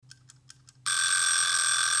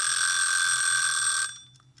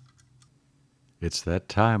It's that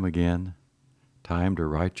time again. Time to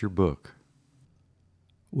write your book.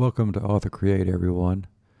 Welcome to Author Create, everyone.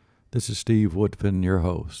 This is Steve Woodfin, your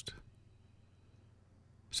host.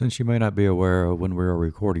 Since you may not be aware of when we are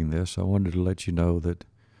recording this, I wanted to let you know that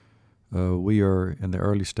we are in the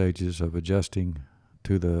early stages of adjusting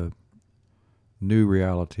to the new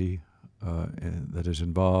reality that is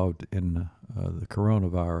involved in the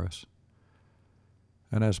coronavirus.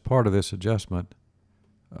 And as part of this adjustment,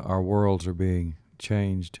 our worlds are being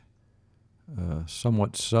changed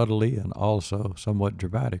somewhat subtly and also somewhat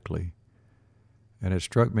dramatically. And it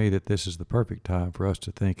struck me that this is the perfect time for us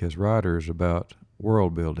to think as writers about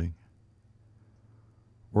world building.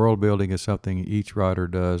 World building is something each writer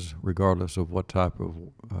does regardless of what type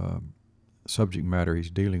of subject matter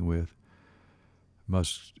he's dealing with.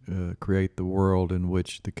 Must create the world in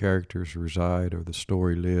which the characters reside or the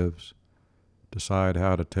story lives, decide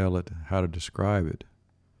how to tell it, how to describe it.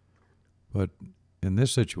 But in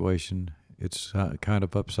this situation, it's kind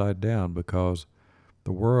of upside down because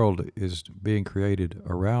the world is being created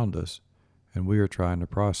around us and we are trying to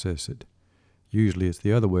process it. Usually it's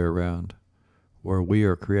the other way around, where we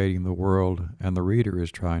are creating the world and the reader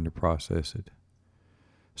is trying to process it.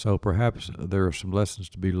 So perhaps there are some lessons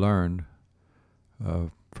to be learned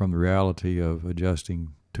from the reality of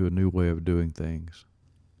adjusting to a new way of doing things.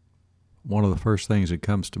 One of the first things that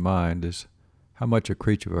comes to mind is how much a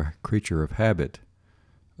creature of habit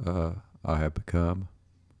I have become.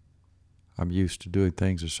 I'm used to doing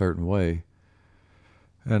things a certain way.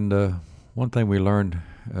 And one thing we learned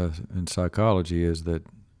in psychology is that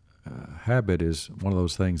habit is one of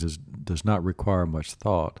those things that does not require much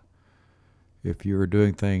thought. If you're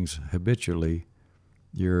doing things habitually,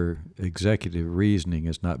 your executive reasoning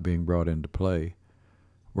is not being brought into play.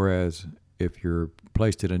 Whereas if you're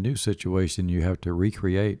placed in a new situation, you have to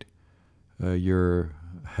recreate your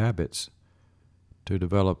habits to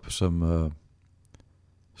develop some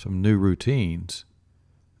new routines.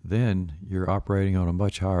 Then you're operating on a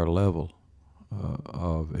much higher level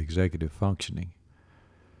of executive functioning.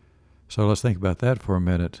 So let's think about that for a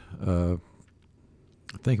minute.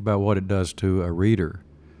 Think about what it does to a reader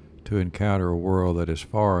to encounter a world that is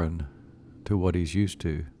foreign to what he's used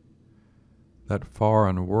to. That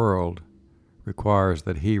foreign world requires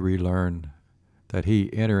that he relearn, that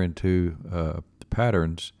he enter into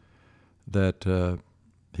patterns that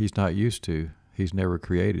he's not used to. He's never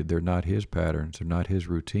created. They're not his patterns. They're not his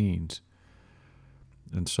routines.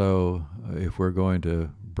 And so if we're going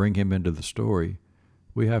to bring him into the story,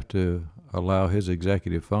 we have to allow his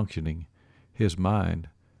executive functioning, his mind,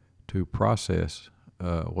 to process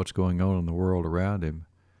what's going on in the world around him,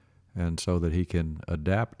 and so that he can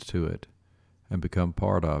adapt to it and become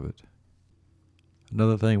part of it.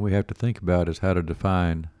 Another thing we have to think about is how to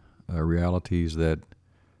define realities that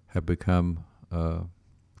have become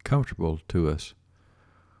comfortable to us.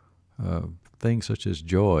 Things such as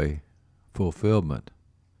joy, fulfillment,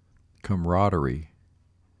 camaraderie.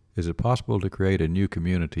 Is it possible to create a new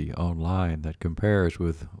community online that compares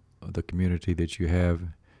with the community that you have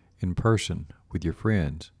in person with your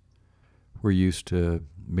friends? We're used to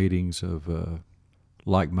meetings of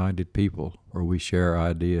like-minded people where we share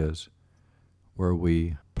ideas, where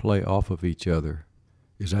we play off of each other.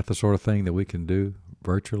 Is that the sort of thing that we can do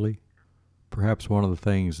virtually? Perhaps one of the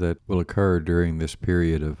things that will occur during this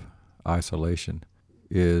period of isolation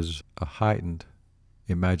is a heightened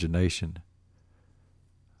imagination.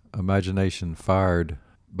 Imagination fired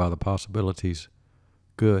by the possibilities,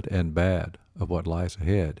 good and bad, of what lies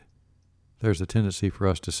ahead. There's a tendency for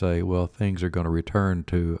us to say, well, things are going to return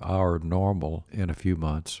to our normal in a few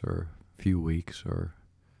months or a few weeks or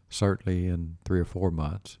certainly in 3 or 4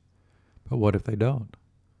 months. But what if they don't?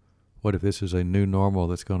 What if this is a new normal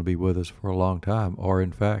that's going to be with us for a long time, or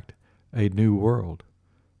in fact, a new world,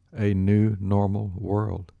 a new normal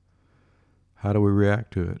world? How do we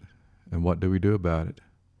react to it, and what do we do about it?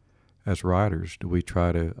 As writers, do we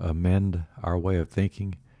try to amend our way of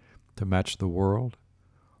thinking to match the world,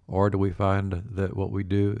 or do we find that what we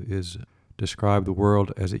do is describe the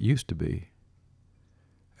world as it used to be,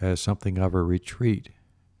 as something of a retreat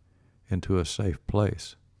into a safe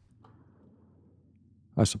place?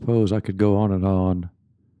 I suppose I could go on and on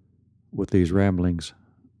with these ramblings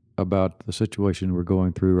about the situation we're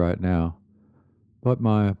going through right now. But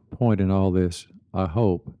my point in all this, I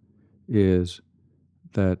hope, is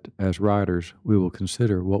that as writers, we will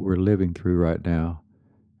consider what we're living through right now.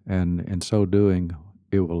 And in so doing,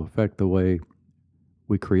 it will affect the way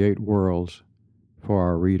we create worlds for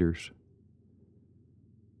our readers.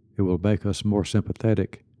 It will make us more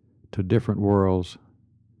sympathetic to different worlds,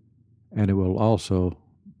 and it will also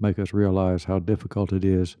make us realize how difficult it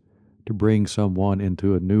is to bring someone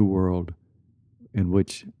into a new world in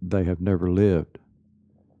which they have never lived.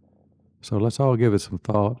 So let's all give it some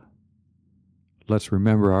thought. Let's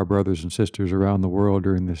remember our brothers and sisters around the world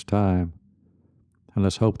during this time, and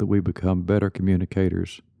let's hope that we become better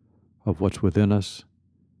communicators of what's within us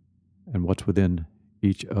and what's within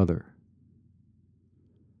each other.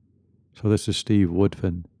 So this is Steve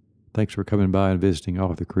Woodfin. Thanks for coming by and visiting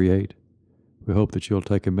Author Create. We hope that you'll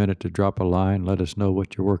take a minute to drop a line, let us know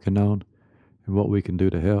what you're working on and what we can do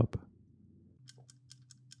to help.